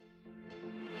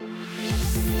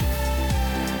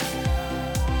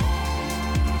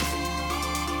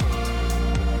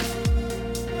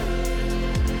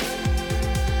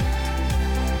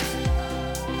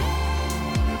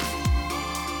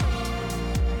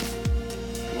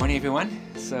Morning, everyone.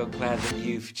 So glad that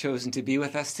you've chosen to be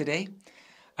with us today.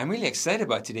 I'm really excited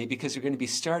about today because we're going to be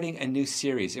starting a new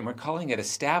series, and we're calling it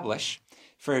Establish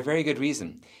for a very good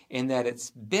reason, in that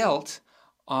it's built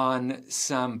on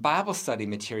some Bible study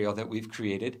material that we've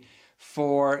created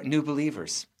for new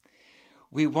believers.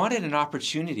 We wanted an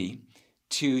opportunity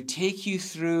to take you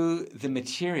through the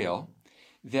material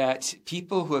that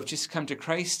people who have just come to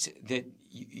Christ, that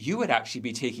you would actually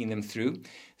be taking them through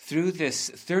this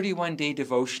 31-day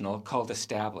devotional called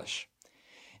Establish.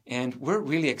 And we're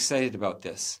really excited about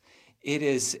this.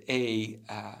 It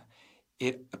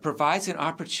provides an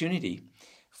opportunity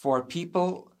for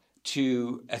people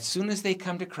to, as soon as they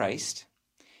come to Christ,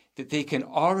 that they can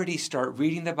already start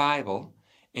reading the Bible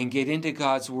and get into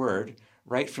God's Word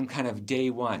right from kind of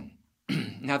day one.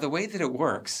 Now, the way that it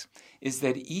works is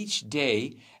that each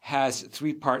day has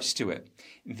three parts to it.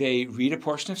 They read a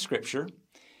portion of Scripture.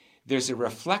 There's a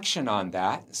reflection on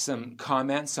that, some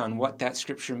comments on what that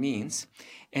Scripture means,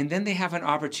 and then they have an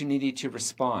opportunity to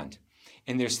respond.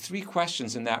 And there's three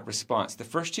questions in that response. The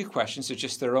first two questions are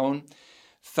just their own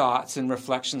thoughts and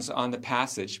reflections on the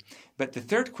passage, but the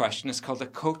third question is called a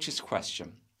coach's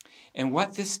question. And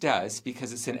what this does,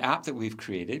 because it's an app that we've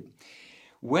created,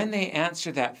 when they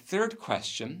answer that third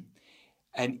question,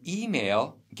 an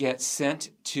email gets sent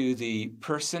to the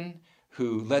person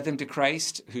who led them to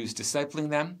Christ, who's discipling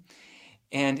them,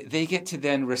 and they get to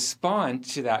then respond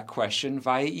to that question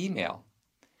via email.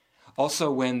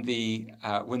 Also, when the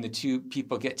two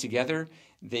people get together,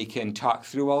 they can talk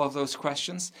through all of those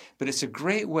questions, but it's a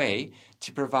great way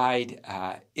to provide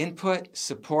input,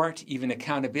 support, even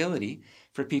accountability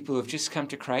for people who have just come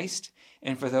to Christ,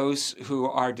 and for those who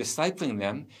are discipling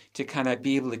them to kind of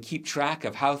be able to keep track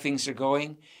of how things are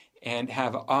going and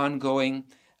have ongoing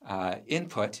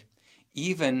input,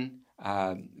 even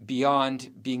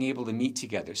beyond being able to meet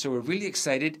together. So we're really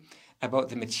excited about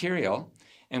the material,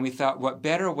 and we thought what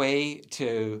better way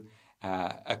to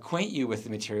acquaint you with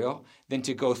the material than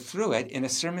to go through it in a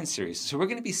sermon series. So we're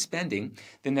going to be spending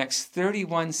the next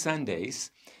 31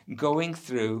 Sundays going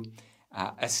through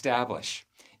Establish.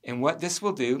 And what this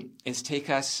will do is take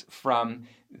us from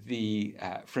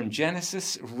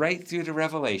Genesis right through to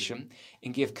Revelation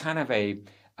and give kind of a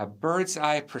bird's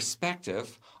eye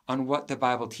perspective on what the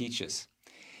Bible teaches.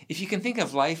 If you can think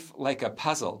of life like a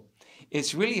puzzle,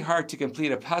 it's really hard to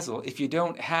complete a puzzle if you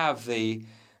don't have the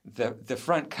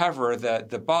front cover,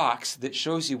 the box that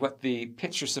shows you what the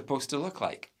picture's supposed to look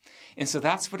like. And so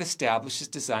that's what Establish is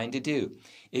designed to do.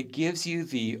 It gives you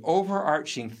the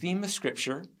overarching theme of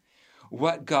Scripture,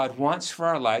 what God wants for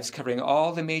our lives, covering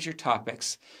all the major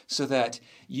topics, so that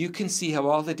you can see how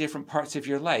all the different parts of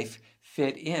your life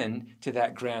fit in to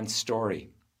that grand story.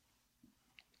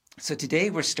 So today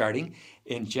we're starting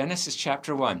in Genesis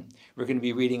chapter 1. We're going to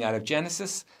be reading out of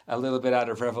Genesis, a little bit out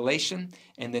of Revelation,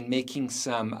 and then making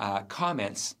some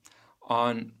comments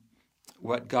on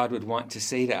what God would want to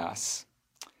say to us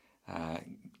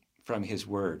from His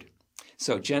Word.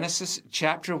 So Genesis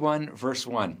chapter 1, verse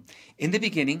 1. In the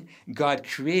beginning, God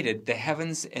created the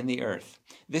heavens and the earth.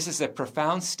 This is a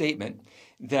profound statement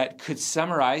that could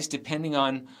summarize, depending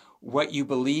on what you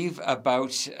believe about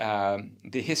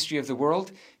the history of the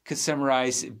world, could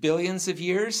summarize billions of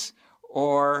years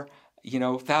or,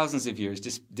 thousands of years,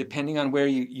 just depending on where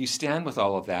you stand with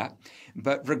all of that.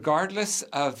 But regardless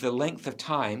of the length of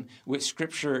time, which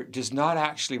Scripture does not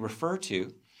actually refer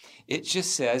to, it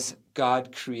just says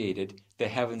God created the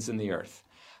heavens and the earth.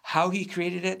 How He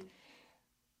created it,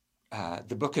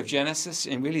 the book of Genesis,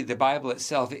 and really the Bible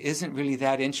itself, isn't really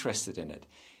that interested in it.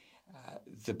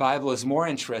 The Bible is more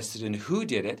interested in who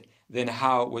did it than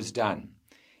how it was done.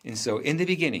 And so in the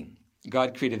beginning,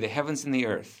 God created the heavens and the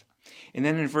earth. And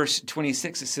then in verse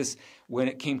 26, it says, when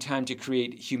it came time to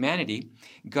create humanity,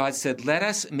 God said, let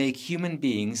us make human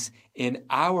beings in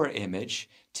our image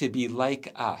to be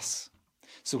like us.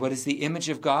 So what is the image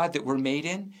of God that we're made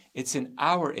in? It's an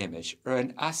our image, or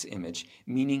an us image,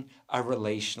 meaning a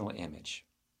relational image.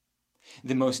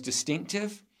 The most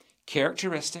distinctive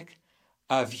characteristic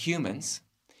of humans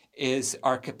is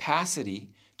our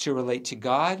capacity to relate to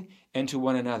God and to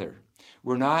one another.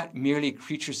 We're not merely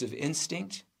creatures of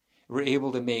instinct. We're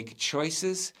able to make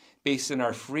choices based on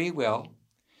our free will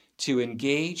to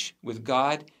engage with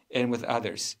God and with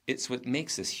others. It's what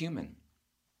makes us human.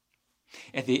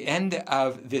 At the end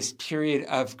of this period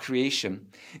of creation,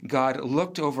 God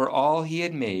looked over all He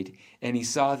had made, and He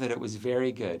saw that it was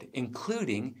very good,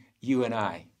 including you and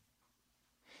I.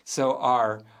 So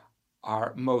our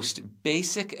most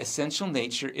basic, essential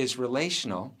nature is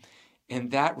relational, and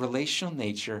that relational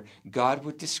nature God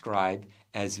would describe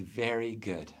as very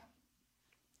good.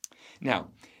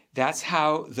 Now, That's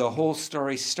how the whole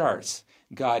story starts.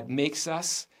 God makes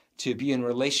us to be in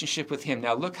relationship with him.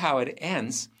 Now look how it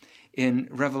ends in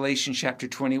Revelation chapter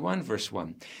 21, verse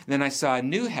 1. Then I saw a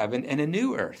new heaven and a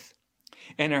new earth.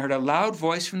 And I heard a loud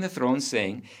voice from the throne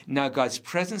saying, now God's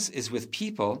presence is with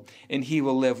people, and he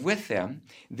will live with them.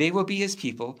 They will be his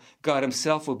people. God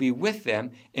himself will be with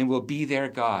them and will be their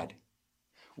God.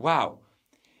 Wow.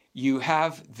 You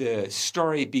have the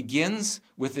story begins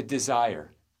with a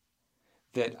desire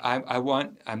that I'm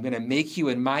going to make you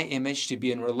in my image to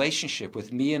be in relationship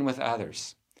with me and with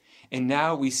others. And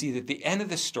now we see that at the end of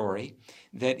the story,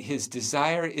 that his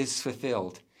desire is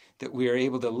fulfilled, that we are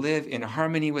able to live in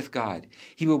harmony with God.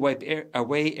 He will wipe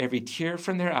away every tear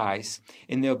from their eyes,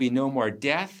 and there'll be no more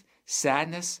death,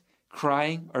 sadness,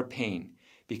 crying, or pain,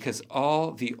 because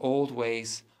all the old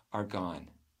ways are gone.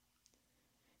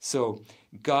 So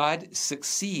God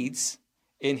succeeds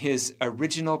in his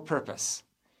original purpose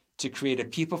to create a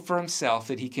people for himself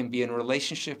that he can be in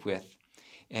relationship with.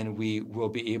 And we will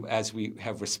be able, as we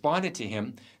have responded to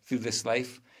him through this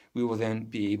life, we will then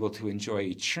be able to enjoy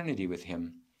eternity with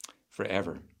him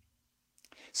forever.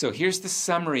 So here's the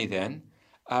summary then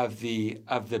of the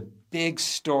big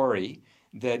story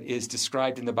that is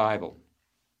described in the Bible.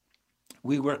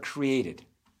 We were created.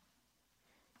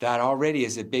 That already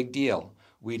is a big deal.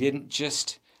 We didn't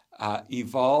just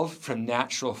evolve from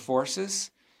natural forces.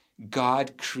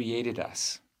 God created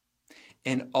us.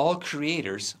 And all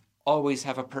creators always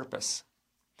have a purpose.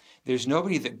 There's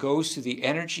nobody that goes through the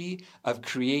energy of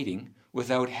creating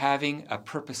without having a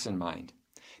purpose in mind.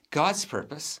 God's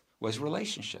purpose was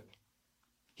relationship.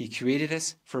 He created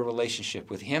us for a relationship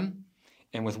with him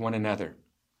and with one another.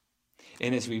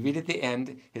 And as we read at the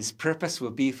end, his purpose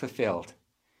will be fulfilled.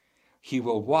 He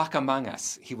will walk among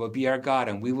us. He will be our God,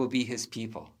 and we will be his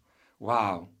people.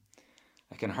 Wow.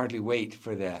 I can hardly wait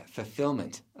for the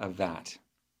fulfillment of that.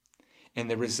 And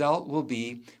the result will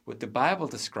be what the Bible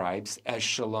describes as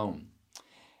shalom.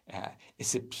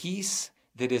 It's a peace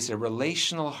that is a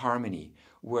relational harmony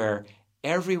where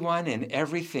everyone and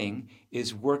everything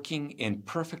is working in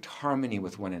perfect harmony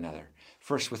with one another.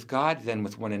 First with God, then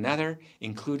with one another,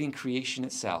 including creation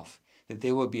itself. That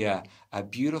there will be a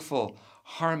beautiful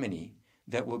harmony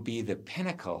that will be the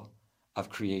pinnacle of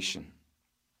creation,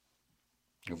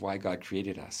 of why God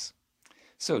created us.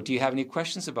 So do you have any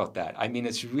questions about that? I mean,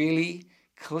 it's really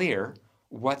clear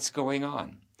what's going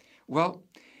on. Well,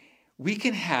 we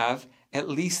can have at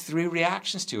least 3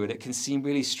 reactions to it. It can seem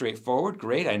really straightforward.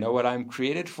 Great, I know what I'm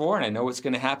created for, and I know what's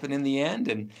going to happen in the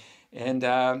end. And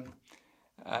how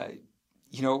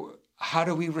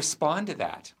do we respond to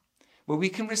that? Well, we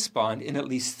can respond in at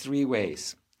least 3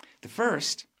 ways. The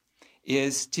first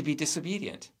is to be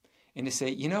disobedient and to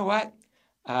say, you know what?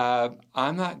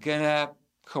 I'm not going to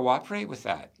cooperate with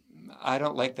that. I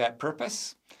don't like that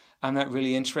purpose. I'm not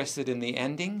really interested in the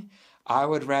ending. I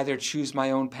would rather choose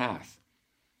my own path.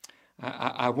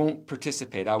 I won't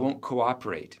participate. I won't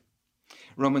cooperate.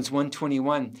 Romans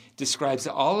 1:21 describes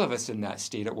all of us in that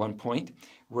state at one point,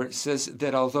 where it says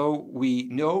that although we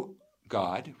knew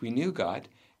God,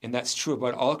 and that's true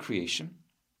about all creation,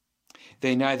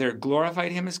 they neither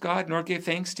glorified him as God nor gave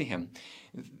thanks to him.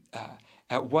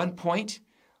 At one point,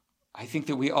 I think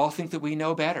that we all think that we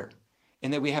know better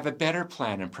and that we have a better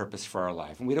plan and purpose for our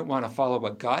life. And we don't want to follow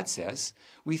what God says.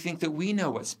 We think that we know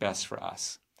what's best for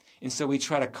us. And so we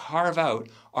try to carve out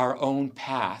our own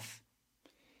path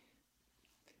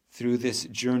through this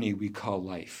journey we call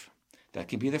life. That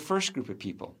can be the first group of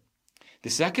people. The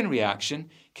second reaction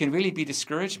can really be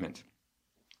discouragement.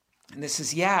 And this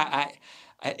is,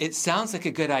 it sounds like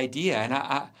a good idea, and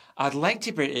I'd like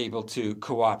to be able to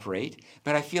cooperate,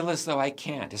 but I feel as though I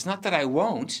can't. It's not that I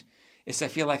won't, it's I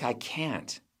feel like I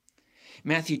can't.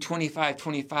 Matthew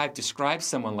 25:25 describes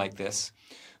someone like this,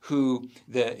 who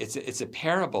it's a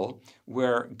parable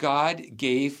where God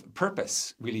gave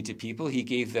purpose really to people. He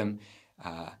gave them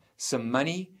some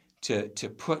money to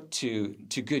put to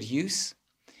good use.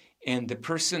 And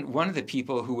one of the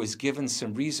people who was given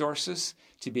some resources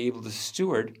to be able to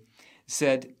steward,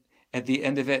 said at the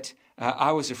end of it,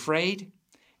 I was afraid,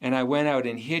 and I went out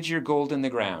and hid your gold in the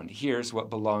ground. Here's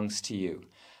what belongs to you.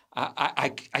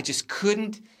 I just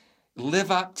couldn't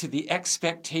live up to the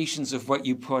expectations of what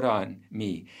you put on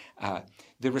me.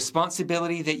 The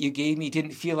responsibility that you gave me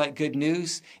didn't feel like good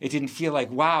news. It didn't feel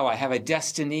like, wow, I have a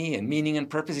destiny and meaning and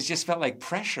purpose. It just felt like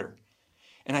pressure.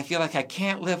 And I feel like I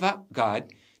can't live up,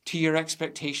 God, to your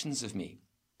expectations of me.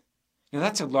 Now,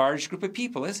 that's a large group of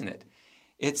people, isn't it?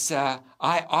 It's, I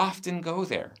often go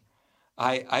there.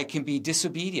 I can be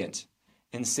disobedient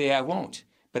and say I won't.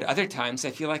 But other times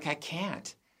I feel like I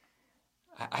can't.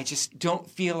 I just don't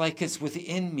feel like it's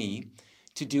within me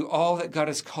to do all that God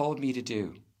has called me to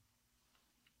do.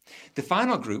 The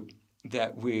final group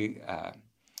that we'll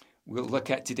look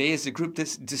at today is a group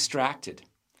that's distracted.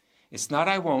 It's not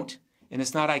I won't, and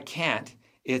it's not I can't.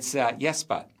 It's yes,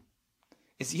 but.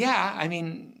 It's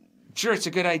sure, it's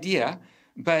a good idea,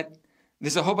 but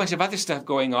there's a whole bunch of other stuff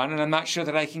going on, and I'm not sure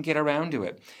that I can get around to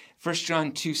it. 1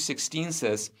 John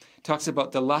 2:16 talks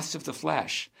about the lust of the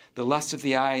flesh, the lust of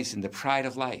the eyes, and the pride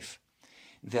of life.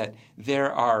 That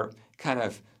there are kind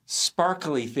of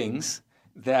sparkly things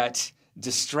that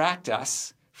distract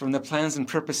us from the plans and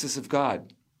purposes of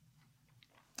God.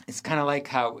 It's kind of like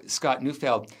how Scott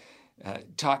Neufeld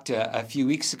talked a few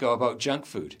weeks ago about junk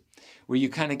food, where you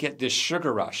kind of get this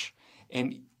sugar rush.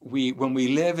 And when we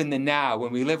live in the now,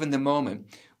 when we live in the moment,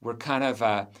 we're kind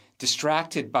of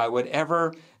distracted by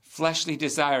whatever fleshly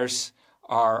desires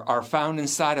are found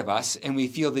inside of us, and we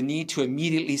feel the need to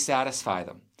immediately satisfy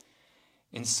them.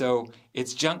 And so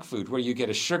it's junk food, where you get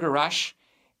a sugar rush,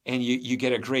 and you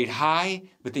get a great high,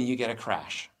 but then you get a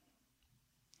crash.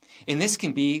 And this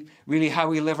can be really how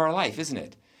we live our life, isn't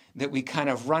it? That we kind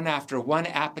of run after one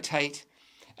appetite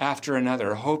after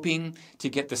another, hoping to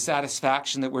get the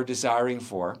satisfaction that we're desiring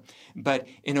for, but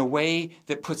in a way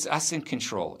that puts us in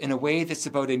control, in a way that's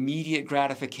about immediate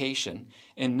gratification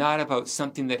and not about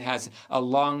something that has a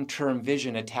long-term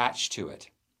vision attached to it.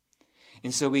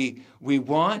 And so we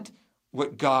want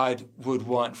what God would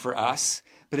want for us,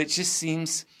 but it just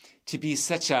seems to be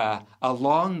such a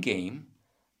long game,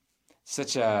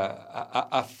 such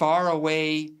a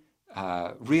faraway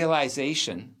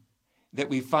realization that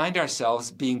we find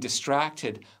ourselves being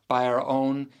distracted by our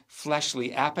own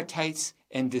fleshly appetites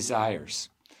and desires,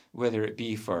 whether it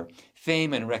be for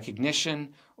fame and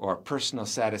recognition or personal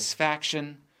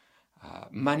satisfaction,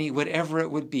 money, whatever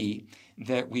it would be,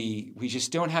 that we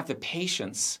just don't have the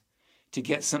patience to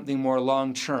get something more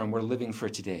long-term we're living for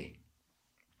today.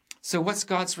 So what's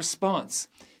God's response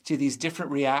to these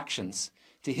different reactions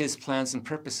to his plans and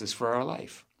purposes for our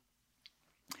life?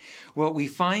 Well, we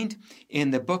find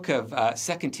in the book of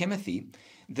 2 Timothy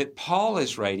that Paul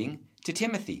is writing to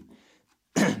Timothy.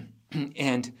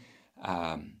 And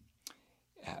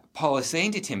Paul is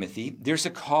saying to Timothy, there's a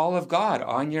call of God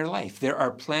on your life. There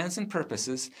are plans and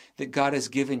purposes that God has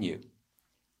given you.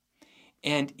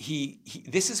 And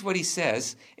this is what he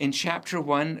says in chapter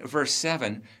 1, verse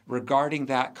 7, regarding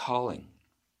that calling.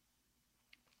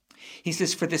 He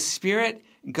says, "For the Spirit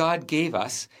God gave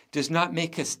us does not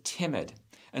make us timid."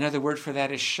 Another word for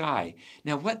that is shy.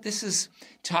 Now, what this is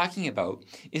talking about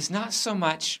is not so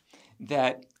much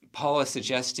that Paul is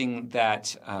suggesting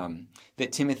that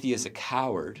Timothy is a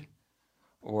coward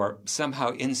or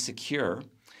somehow insecure.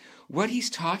 What he's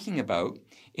talking about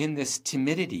in this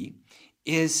timidity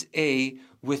is a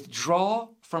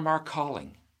withdrawal from our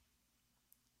calling.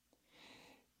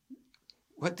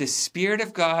 Who the Spirit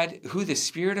of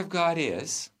God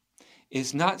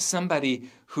is not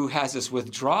somebody who has us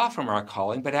withdraw from our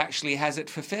calling, but actually has it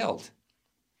fulfilled.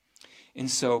 And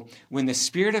so when the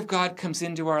Spirit of God comes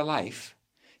into our life,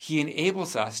 he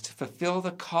enables us to fulfill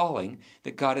the calling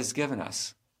that God has given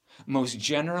us. Most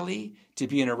generally, to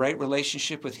be in a right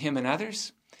relationship with him and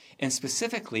others, and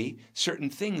specifically certain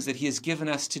things that he has given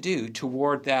us to do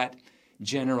toward that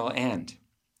general end.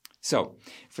 So,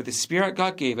 for the Spirit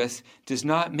God gave us does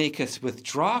not make us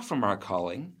withdraw from our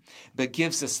calling, but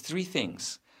gives us three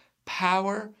things: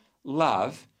 power,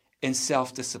 love, and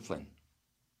self-discipline.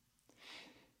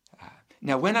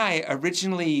 Now, when I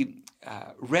originally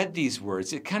read these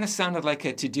words, it kind of sounded like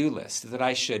a to-do list, that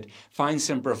I should find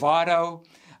some bravado,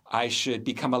 I should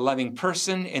become a loving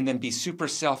person, and then be super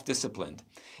self-disciplined.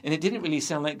 And it didn't really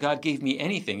sound like God gave me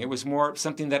anything. It was more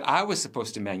something that I was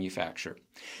supposed to manufacture.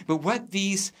 But what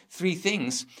these three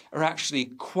things are actually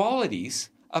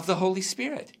qualities of the Holy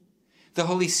Spirit. The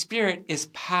Holy Spirit is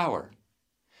power.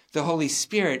 The Holy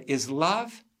Spirit is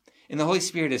love. And the Holy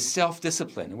Spirit is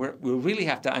self-discipline. We'll really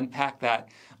have to unpack that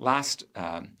last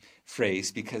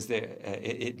phrase because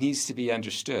it needs to be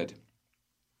understood.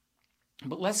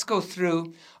 But let's go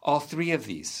through all three of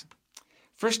these.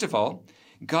 First of all,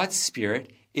 God's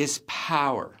Spirit is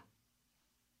power.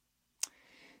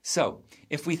 So,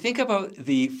 if we think about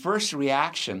the first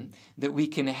reaction that we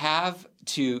can have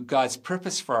to God's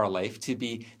purpose for our life, to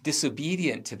be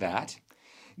disobedient to that,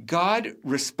 God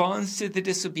responds to the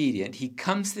disobedient. He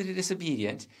comes to the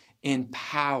disobedient in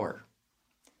power.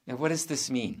 Now, what does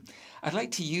this mean? I'd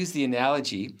like to use the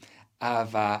analogy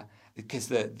of, because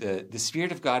the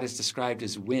Spirit of God is described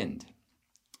as wind.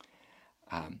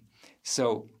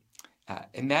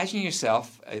 Imagine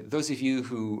yourself, those of you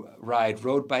who ride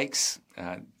road bikes,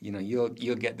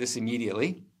 you'll get this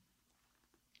immediately.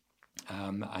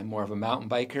 I'm more of a mountain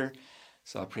biker.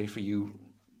 So I'll pray for you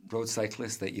road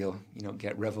cyclists that you'll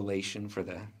get revelation for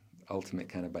the ultimate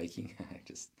kind of biking.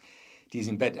 Just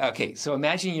teasing. But okay, so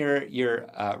imagine you're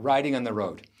riding on the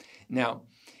road. Now,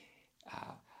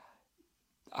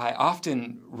 I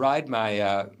often ride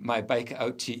my bike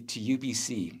out to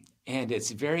UBC, and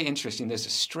it's very interesting. There's a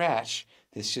stretch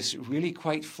that's just really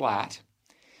quite flat,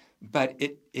 but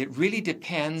it really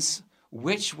depends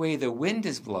which way the wind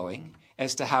is blowing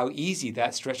as to how easy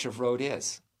that stretch of road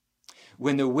is.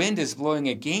 When the wind is blowing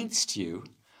against you,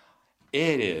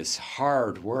 it is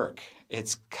hard work.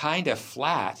 It's kind of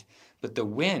flat, but the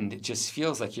wind just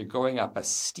feels like you're going up a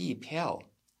steep hill.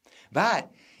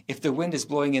 But if the wind is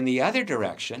blowing in the other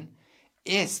direction,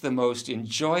 it's the most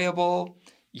enjoyable,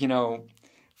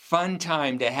 fun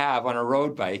time to have on a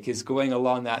road bike is going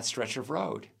along that stretch of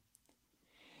road.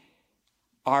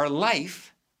 Our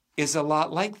life is a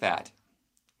lot like that.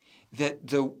 That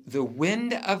the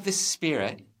wind of the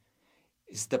Spirit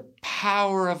is the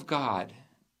power of God.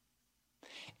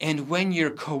 And when you're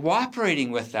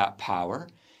cooperating with that power,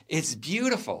 it's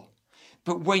beautiful.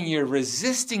 But when you're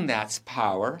resisting that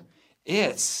power,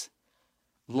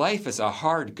 life is a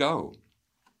hard go.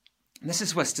 And this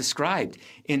is what's described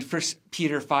in 1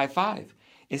 Peter 5:5.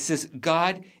 It says,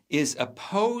 God is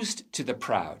opposed to the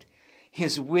proud.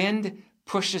 His wind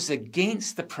pushes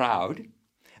against the proud,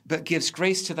 but gives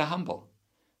grace to the humble.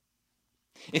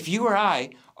 If you or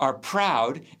I are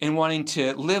proud and wanting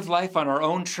to live life on our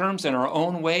own terms in our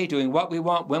own way, doing what we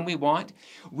want when we want,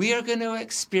 we are going to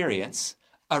experience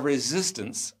a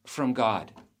resistance from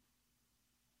God.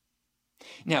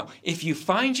 Now, if you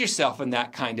find yourself in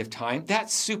that kind of time,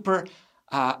 that's super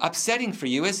upsetting for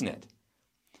you, isn't it?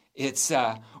 It's,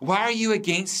 why are you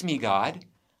against me, God?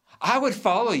 I would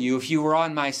follow you if you were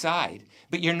on my side,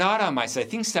 but you're not on my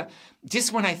side.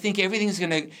 Just when I think everything's going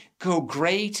to go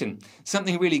great and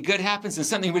something really good happens and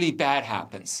something really bad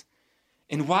happens.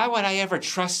 And why would I ever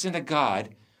trust in a God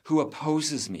who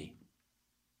opposes me?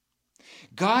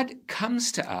 God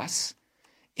comes to us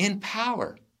in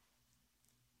power.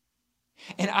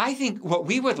 And I think what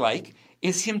we would like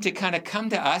is him to kind of come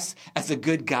to us as a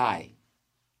good guy.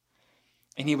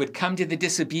 And he would come to the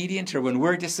disobedient or when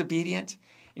we're disobedient,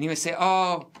 and he would say,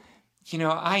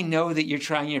 I know that you're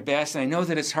trying your best, and I know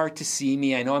that it's hard to see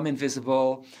me. I know I'm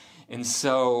invisible. And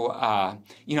so,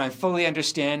 I'm fully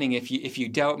understanding if you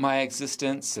doubt my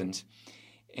existence.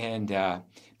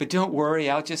 But don't worry,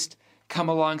 I'll just come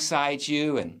alongside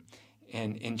you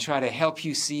and try to help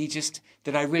you see just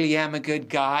that I really am a good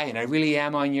guy and I really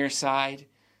am on your side.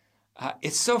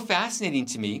 It's so fascinating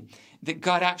to me that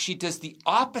God actually does the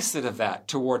opposite of that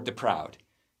toward the proud,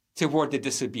 toward the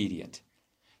disobedient.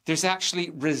 There's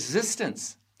actually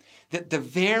resistance, that the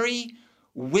very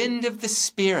wind of the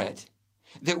Spirit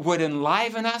that would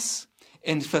enliven us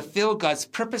and fulfill God's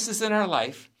purposes in our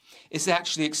life is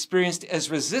actually experienced as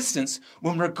resistance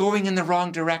when we're going in the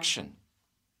wrong direction.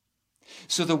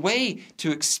 So the way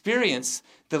to experience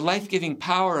the life-giving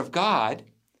power of God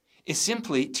is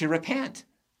simply to repent,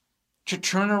 to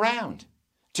turn around,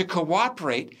 to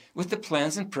cooperate with the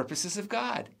plans and purposes of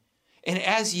God. And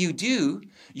as you do,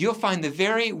 you'll find the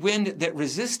very wind that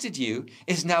resisted you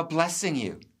is now blessing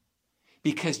you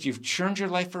because you've turned your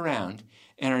life around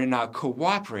and are now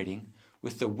cooperating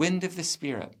with the wind of the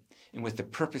Spirit and with the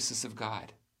purposes of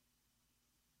God.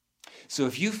 So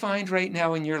if you find right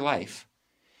now in your life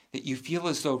that you feel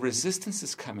as though resistance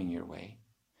is coming your way,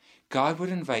 God would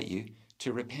invite you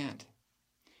to repent,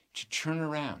 to turn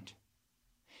around,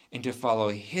 and to follow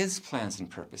his plans and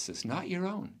purposes, not your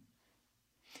own.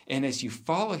 And as you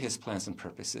follow his plans and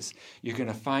purposes, you're going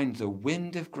to find the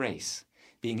wind of grace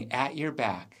being at your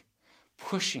back,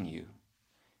 pushing you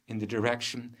in the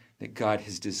direction that God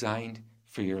has designed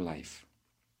for your life.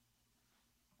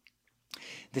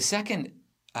 The second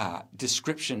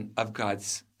description of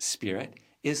God's Spirit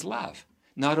is love.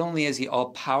 Not only is he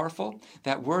all-powerful,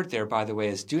 that word there, by the way,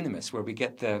 is dunamis, where we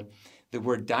get the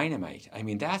word dynamite. I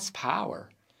mean, that's power,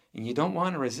 and you don't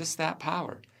want to resist that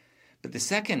power. But the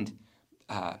second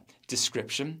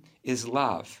description is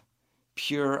love,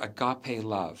 pure agape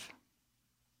love.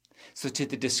 So to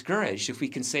the discouraged, if we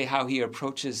can say how he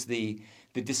approaches the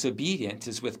disobedient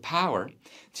is with power,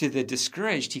 to the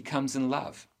discouraged he comes in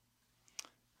love.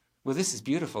 Well, this is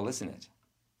beautiful, isn't it?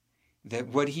 That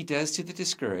what he does to the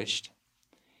discouraged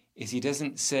is he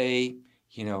doesn't say,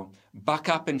 buck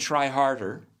up and try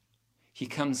harder. He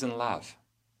comes in love.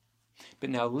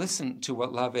 But now listen to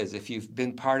what love is. If you've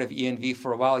been part of ENV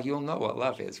for a while, you'll know what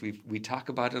love is. We talk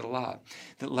about it a lot.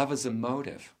 That love is a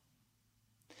motive.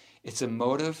 It's a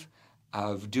motive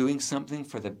of doing something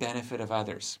for the benefit of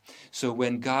others. So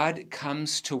when God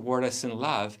comes toward us in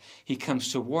love, he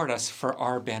comes toward us for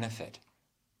our benefit.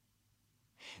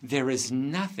 There is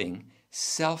nothing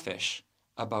selfish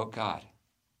about God.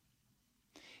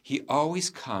 He always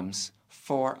comes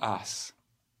for us.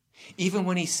 Even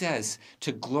when he says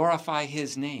to glorify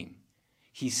his name,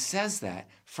 he says that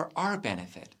for our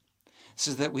benefit,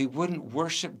 so that we wouldn't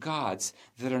worship gods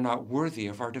that are not worthy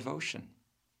of our devotion.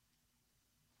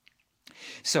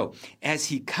 So, as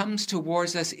he comes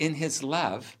towards us in his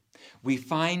love, we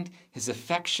find his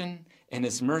affection and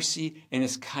his mercy and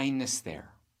his kindness there.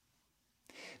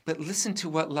 But listen to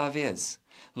what love is.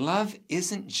 Love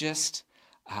isn't just,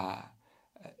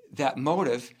 that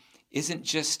motive isn't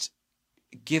just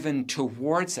given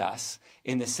towards us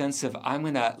in the sense of, I'm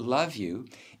going to love you.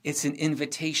 It's an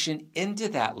invitation into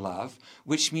that love,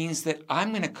 which means that I'm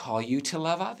going to call you to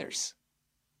love others.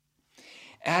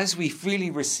 As we freely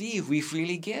receive, we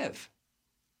freely give.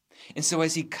 And so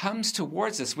as he comes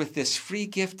towards us with this free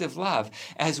gift of love,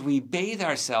 as we bathe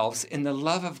ourselves in the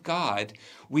love of God,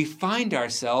 we find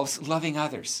ourselves loving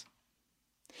others.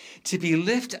 To be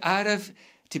lifted out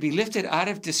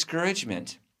of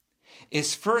discouragement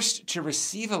is first to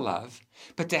receive a love,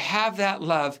 but to have that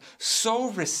love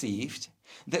so received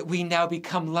that we now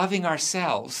become loving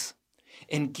ourselves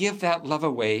and give that love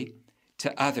away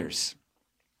to others.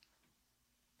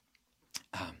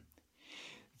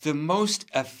 The most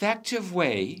effective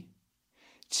way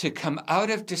to come out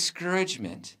of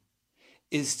discouragement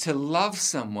is to love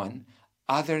someone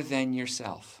other than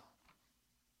yourself.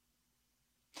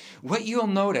 What you'll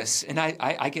notice, and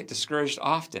I get discouraged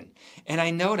often, and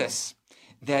I notice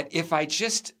that if I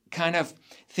just kind of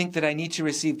think that I need to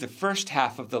receive the first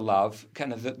half of the love,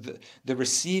 kind of the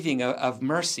receiving of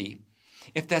mercy,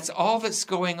 if that's all that's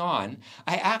going on,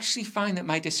 I actually find that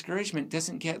my discouragement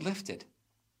doesn't get lifted.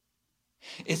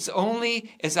 It's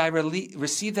only as I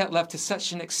receive that love to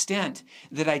such an extent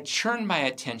that I turn my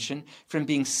attention from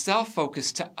being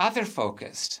self-focused to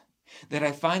other-focused that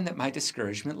I find that my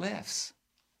discouragement lifts.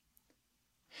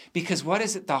 Because what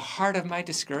is at the heart of my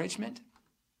discouragement?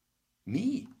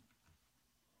 Me.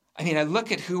 I mean, I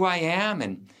look at who I am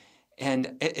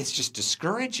and it's just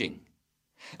discouraging.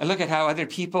 I look at how other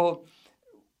people,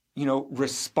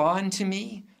 respond to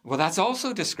me. Well, that's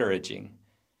also discouraging.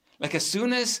 Like as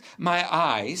soon as my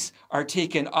eyes are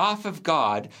taken off of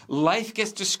God, life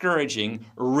gets discouraging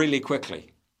really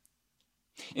quickly.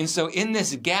 And so in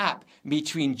this gap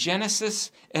between Genesis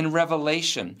and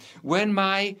Revelation, when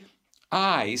my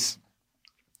eyes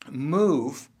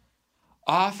move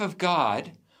off of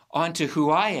God onto who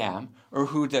I am or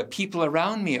who the people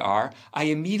around me are, I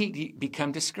immediately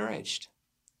become discouraged.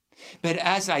 But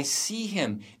as I see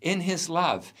him in his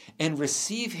love and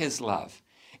receive his love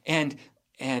and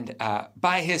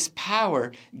by his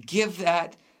power, give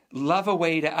that love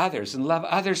away to others and love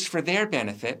others for their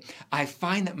benefit, I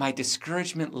find that my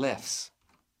discouragement lifts.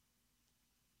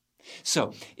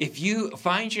 So if you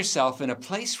find yourself in a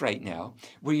place right now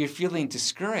where you're feeling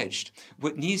discouraged,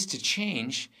 what needs to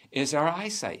change is our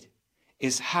eyesight,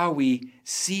 is how we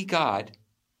see God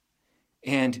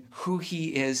and who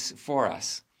he is for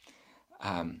us.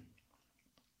 I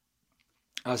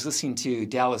was listening to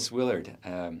Dallas Willard.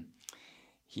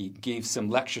 He gave some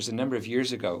lectures a number of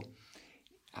years ago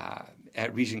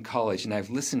at Regent College, and I've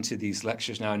listened to these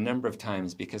lectures now a number of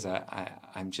times because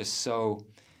I'm just so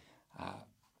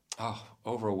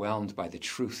overwhelmed by the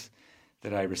truth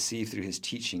that I receive through his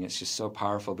teaching. It's just so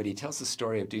powerful. But he tells the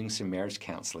story of doing some marriage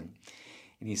counseling.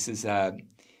 And he says, every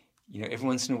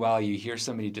once in a while you hear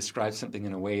somebody describe something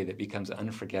in a way that becomes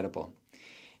unforgettable.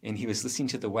 And he was listening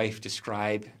to the wife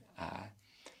describe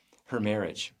her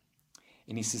marriage.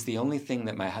 And he says, the only thing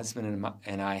that my husband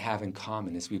and I have in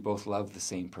common is we both love the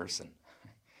same person.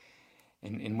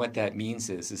 And what that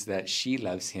means is that she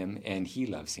loves him and he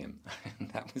loves him.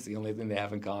 That was the only thing they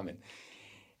have in common.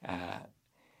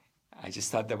 I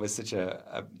just thought that was such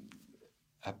a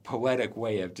poetic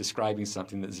way of describing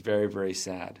something that's very, very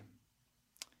sad.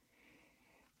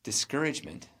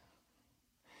 Discouragement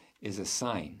is a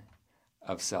sign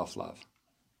of self-love.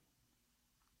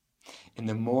 And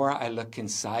the more I look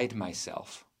inside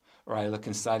myself, or I look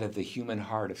inside of the human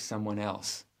heart of someone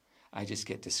else, I just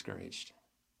get discouraged.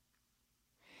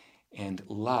 And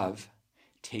love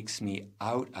takes me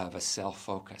out of a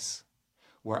self-focus,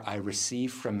 where I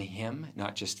receive from him,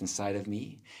 not just inside of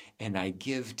me, and I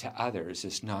give to others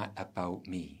is not about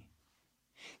me.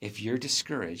 If you're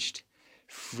discouraged,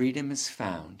 freedom is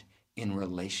found in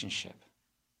relationship,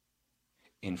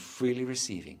 in freely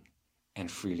receiving and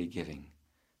freely giving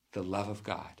the love of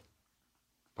God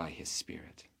by his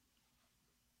Spirit.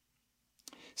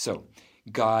 So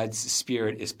God's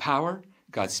Spirit is power,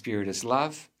 God's Spirit is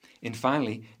love, and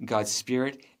finally, God's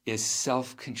Spirit is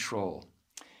self-control.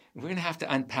 We're going to have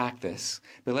to unpack this,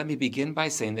 but let me begin by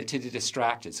saying that to the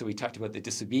distracted, so we talked about the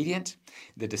disobedient,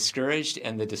 the discouraged,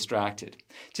 and the distracted.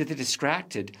 To the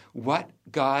distracted, what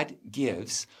God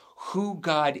gives, who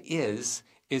God is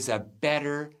a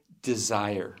better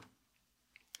desire.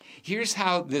 Here's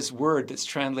how this word that's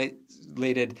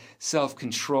translated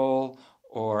self-control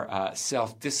or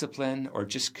self-discipline or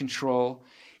just control,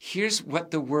 here's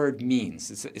what the word means.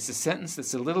 It's a sentence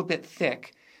that's a little bit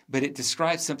thick, but it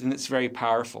describes something that's very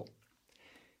powerful.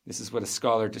 This is what a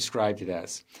scholar described it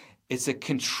as. It's a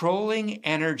controlling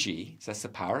energy, so that's the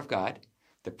power of God,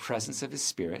 the presence of his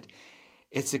Spirit.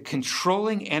 It's a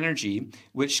controlling energy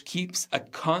which keeps a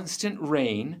constant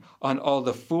rein on all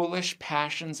the foolish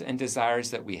passions and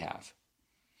desires that we have.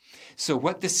 So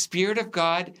what the Spirit of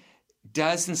God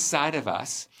does inside of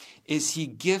us is he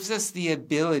gives us the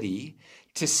ability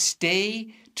to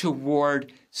stay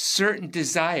toward certain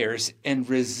desires and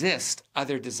resist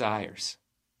other desires.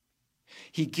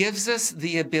 He gives us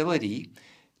the ability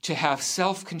to have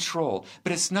self-control,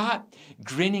 but it's not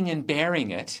grinning and bearing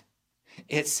it.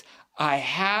 It's, I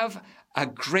have a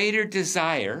greater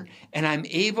desire and I'm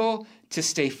able to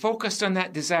stay focused on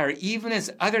that desire. Even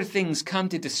as other things come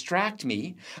to distract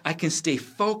me, I can stay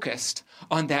focused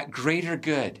on that greater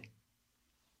good.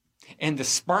 And the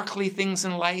sparkly things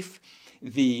in life,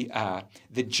 the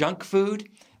junk food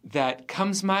that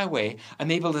comes my way,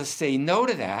 I'm able to say no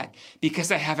to that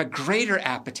because I have a greater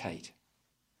appetite.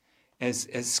 As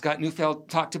Scott Neufeld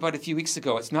talked about a few weeks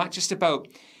ago, it's not just about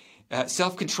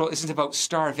self-control isn't about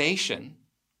starvation.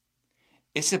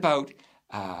 It's about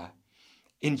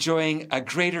enjoying a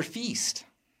greater feast.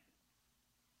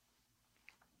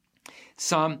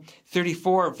 Psalm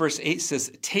 34 verse 8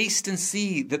 says, "Taste and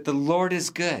see that the Lord is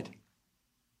good."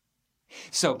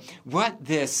 So what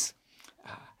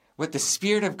the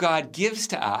Spirit of God gives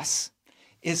to us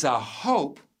is a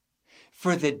hope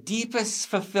for the deepest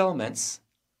fulfillments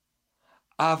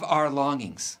of our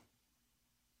longings.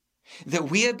 That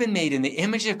we have been made in the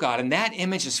image of God, and that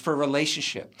image is for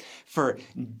relationship, for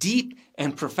deep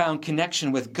and profound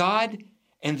connection with God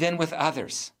and then with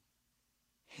others.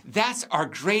 That's our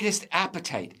greatest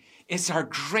appetite. It's our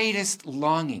greatest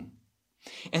longing.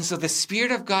 And so the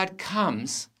Spirit of God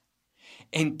comes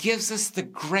and gives us the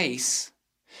grace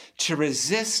to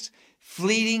resist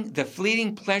the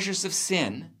fleeting pleasures of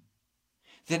sin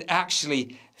that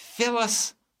actually fill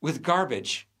us with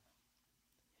garbage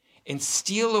and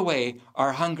steal away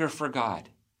our hunger for God.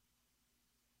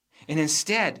 And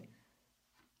instead,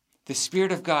 the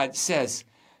Spirit of God says,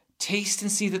 taste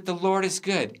and see that the Lord is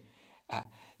good.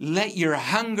 Let your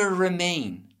hunger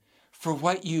remain for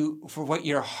what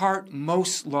your heart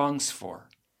most longs for.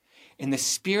 And the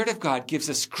Spirit of God gives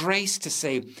us grace to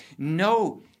say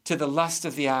no to the lust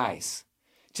of the eyes,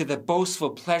 to the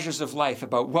boastful pleasures of life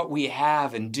about what we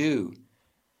have and do,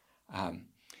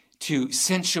 to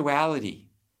sensuality,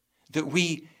 that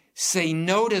we say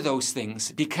no to those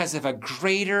things because of a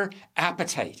greater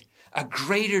appetite, a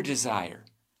greater desire.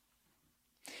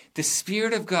 The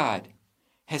Spirit of God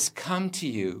has come to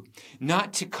you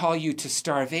not to call you to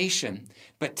starvation,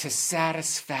 but to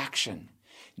satisfaction,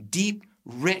 deep,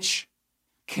 rich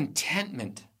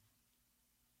contentment.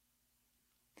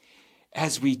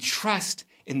 As we trust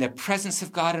in the presence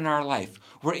of God in our life,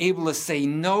 we're able to say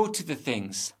no to the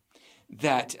things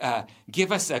that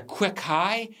give us a quick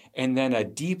high and then a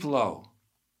deep low.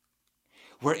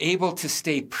 We're able to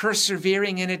stay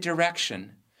persevering in a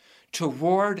direction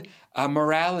toward a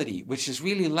morality, which is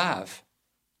really love,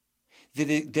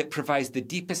 that provides the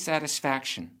deepest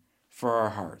satisfaction for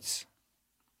our hearts.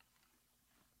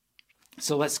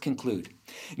 So let's conclude.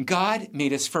 God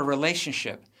made us for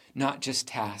relationship, not just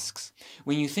tasks.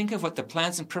 When you think of what the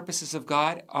plans and purposes of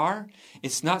God are,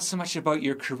 it's not so much about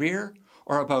your career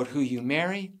or about who you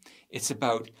marry. It's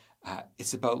about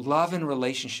love and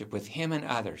relationship with Him and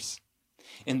others.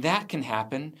 And that can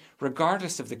happen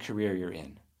regardless of the career you're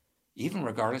in, even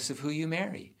regardless of who you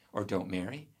marry or don't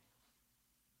marry.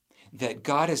 That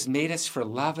God has made us for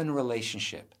love and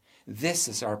relationship. This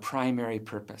is our primary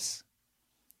purpose.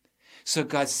 So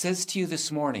God says to you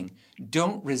this morning,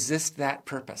 don't resist that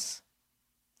purpose.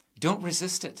 Don't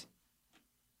resist it.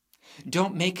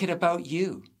 Don't make it about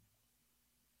you.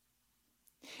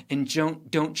 And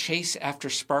don't chase after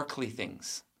sparkly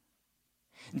things.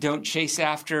 Don't chase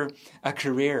after a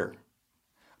career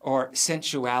or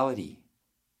sensuality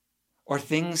or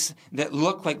things that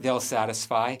look like they'll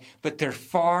satisfy, but they're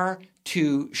far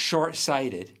too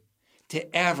short-sighted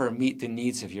to ever meet the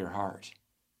needs of your heart.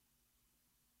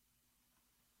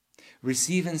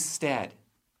 Receive instead,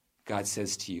 God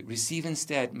says to you, receive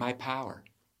instead my power.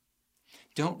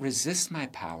 Don't resist my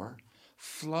power.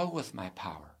 Flow with my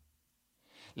power.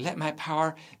 Let my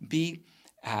power be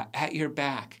at your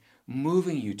back,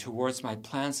 moving you towards my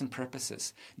plans and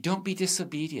purposes. Don't be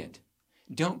disobedient.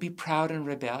 Don't be proud and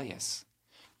rebellious.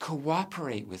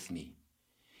 Cooperate with me.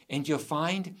 And you'll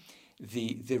find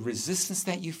the resistance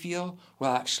that you feel will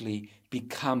actually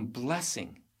become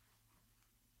blessing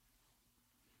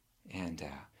and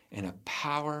a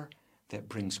power that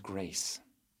brings grace.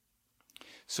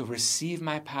 So receive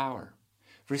my power.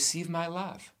 Receive my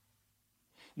love.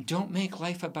 Don't make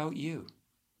life about you.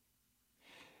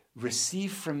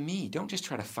 Receive from me. Don't just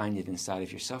try to find it inside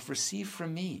of yourself. Receive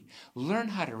from me. Learn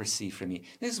how to receive from me.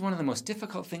 This is one of the most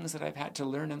difficult things that I've had to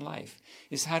learn in life,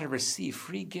 is how to receive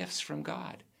free gifts from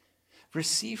God.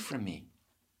 Receive from me.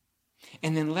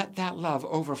 And then let that love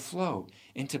overflow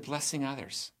into blessing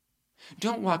others.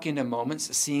 Don't walk into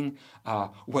moments seeing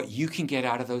what you can get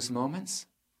out of those moments.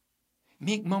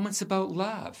 Make moments about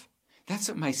love. That's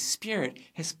what my Spirit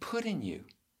has put in you.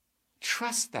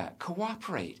 Trust that.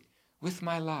 Cooperate with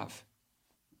my love.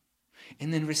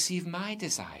 And then receive my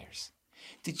desires.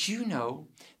 Did you know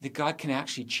that God can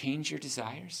actually change your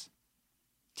desires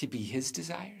to be his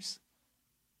desires?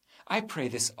 I pray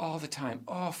this all the time.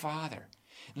 Oh, Father,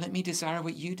 let me desire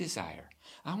what you desire.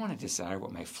 I want to desire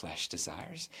what my flesh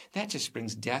desires. That just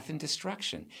brings death and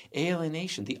destruction,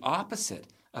 alienation, the opposite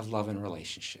of love and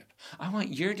relationship. I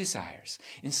want your desires.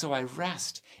 And so I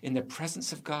rest in the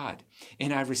presence of God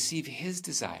and I receive his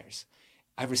desires.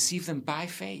 I receive them by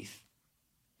faith.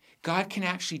 God can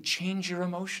actually change your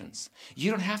emotions.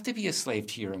 You don't have to be a slave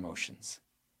to your emotions.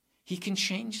 He can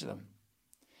change them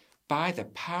by the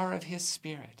power of his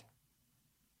Spirit.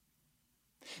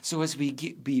 So as we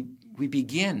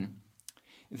begin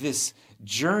this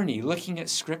journey looking at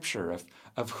Scripture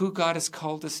of who God has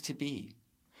called us to be,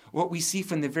 what we see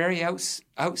from the very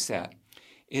outset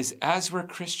is, as we're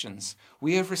Christians,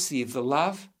 we have received the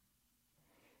love,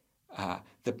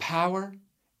 the power,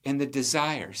 and the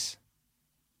desires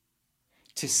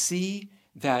to see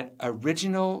that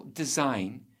original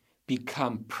design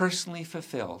become personally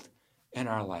fulfilled in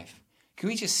our life. Can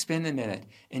we just spend a minute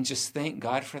and just thank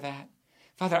God for that?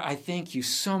 Father, I thank you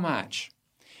so much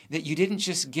that you didn't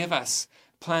just give us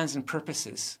plans and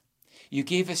purposes. You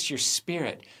gave us your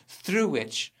Spirit through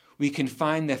which we can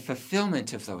find the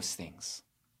fulfillment of those things.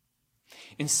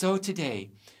 And so today,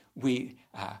 we,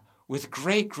 with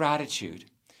great gratitude,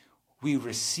 we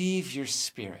receive your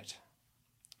Spirit.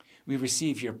 We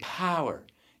receive your power,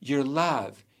 your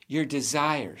love, your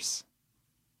desires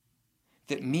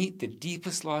that meet the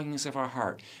deepest longings of our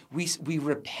heart. We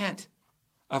repent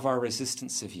of our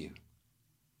resistance of you,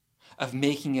 of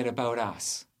making it about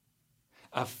us,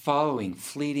 of following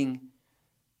fleeting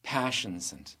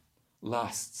passions and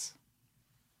lusts.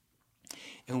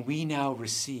 And we now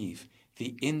receive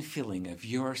the infilling of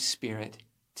your Spirit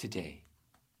today.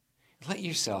 Let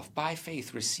yourself, by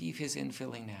faith, receive his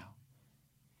infilling now.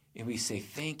 And we say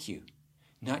thank you,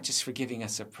 not just for giving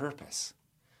us a purpose,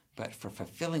 but for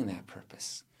fulfilling that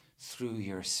purpose through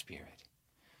your Spirit.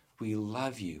 We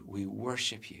love you. We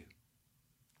worship you.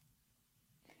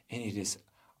 And it is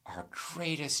our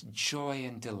greatest joy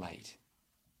and delight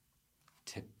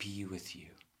to be with you.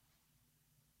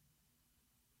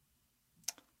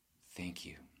 Thank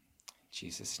you. In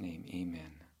Jesus' name,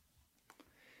 amen.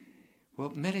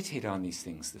 Well, meditate on these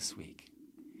things this week.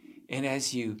 And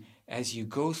as you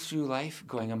go through life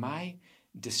going, am I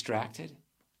distracted?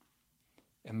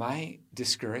 Am I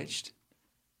discouraged?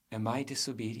 Am I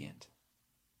disobedient?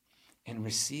 And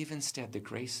receive instead the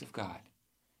grace of God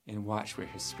and watch where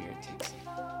his Spirit takes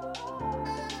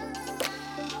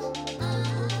you.